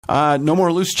No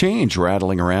more loose change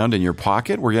rattling around in your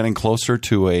pocket. We're getting closer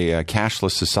to a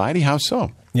cashless society. How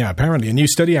so? Yeah, apparently a new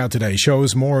study out today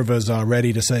shows more of us are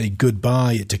ready to say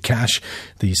goodbye to cash.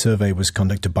 The survey was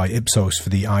conducted by Ipsos for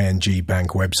the ING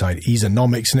Bank website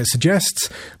Easonomics, and it suggests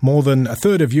more than a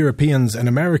third of Europeans and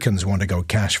Americans want to go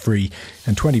cash-free,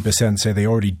 and 20% say they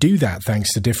already do that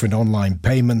thanks to different online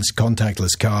payments,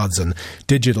 contactless cards, and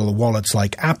digital wallets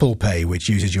like Apple Pay, which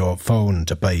uses your phone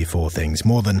to pay for things.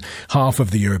 More than half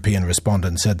of the European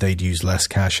respondents said they'd used less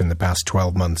cash in the past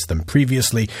 12 months than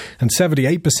previously, and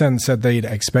 78% said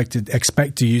they'd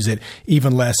expect to use it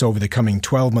even less over the coming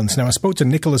 12 months. Now, I spoke to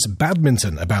Nicholas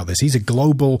Badminton about this. He's a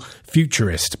global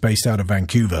futurist based out of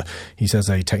Vancouver. He says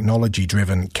a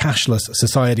technology-driven cashless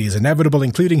society is inevitable,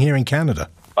 including here in Canada.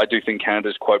 I do think Canada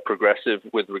is quite progressive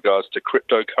with regards to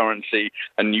cryptocurrency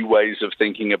and new ways of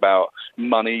thinking about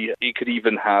money. It could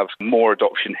even have more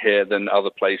adoption here than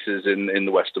other places in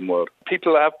the Western world.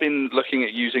 People have been looking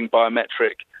at using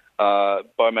biometric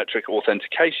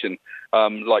authentication,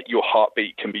 like your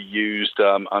heartbeat can be used.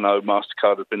 I know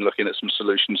MasterCard have been looking at some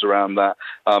solutions around that.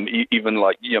 Even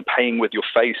like, paying with your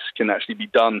face can actually be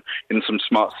done in some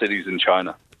smart cities in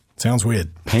China. Sounds weird.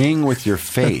 Paying with your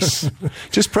face.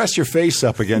 Just press your face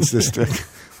up against this stick.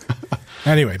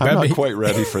 Anyway, I'm not quite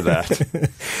ready for that.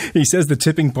 He says the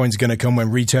tipping point is going to come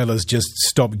when retailers just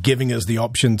stop giving us the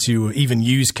option to even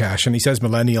use cash. And he says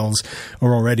millennials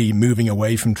are already moving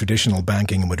away from traditional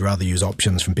banking and would rather use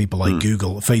options from people like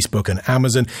Google, Facebook and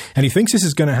Amazon. And he thinks this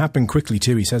is going to happen quickly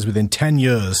too. He says within 10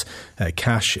 years,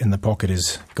 cash in the pocket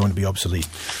is going to be obsolete.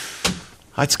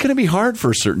 It's going to be hard for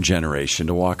a certain generation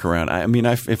to walk around. I mean,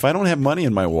 if I don't have money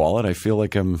in my wallet, I feel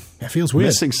like I'm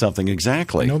missing something.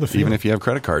 Exactly. I know the feeling. Even if you have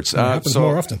credit cards. It happens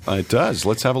more often. It does.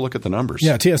 Let's have a look at the numbers.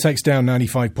 Yeah, TSX down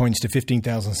 95 points to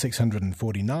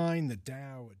 15,649. The Dow